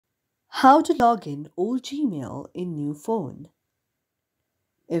How to log in old Gmail in new phone.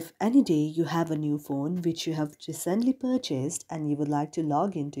 If any day you have a new phone which you have recently purchased and you would like to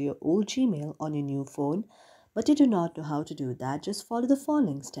log into your old Gmail on your new phone, but you do not know how to do that, just follow the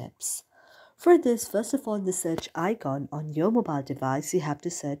following steps. For this, first of all, in the search icon on your mobile device, you have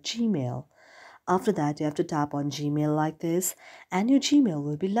to search Gmail. After that, you have to tap on Gmail like this, and your Gmail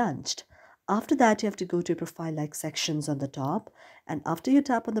will be launched. After that, you have to go to profile like sections on the top. And after you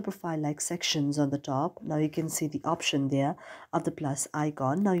tap on the profile like sections on the top, now you can see the option there of the plus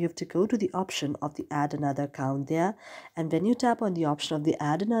icon. Now you have to go to the option of the add another account there. And when you tap on the option of the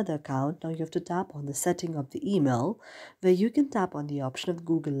add another account, now you have to tap on the setting of the email, where you can tap on the option of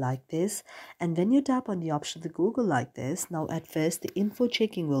Google like this. And when you tap on the option of the Google like this, now at first the info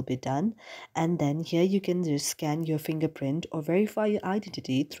checking will be done, and then here you can just scan your fingerprint or verify your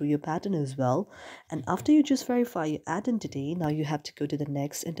identity through your pattern as well. And after you just verify your identity, now you have to go to the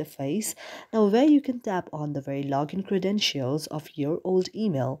next interface, now where you can tap on the very login credentials of your old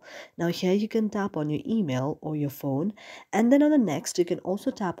email. Now here you can tap on your email or your phone, and then on the next you can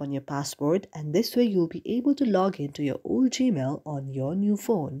also tap on your password, and this way you'll be able to log into your old Gmail on your new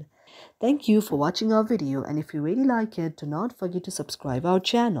phone. Thank you for watching our video, and if you really like it, do not forget to subscribe our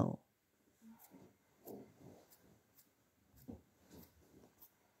channel.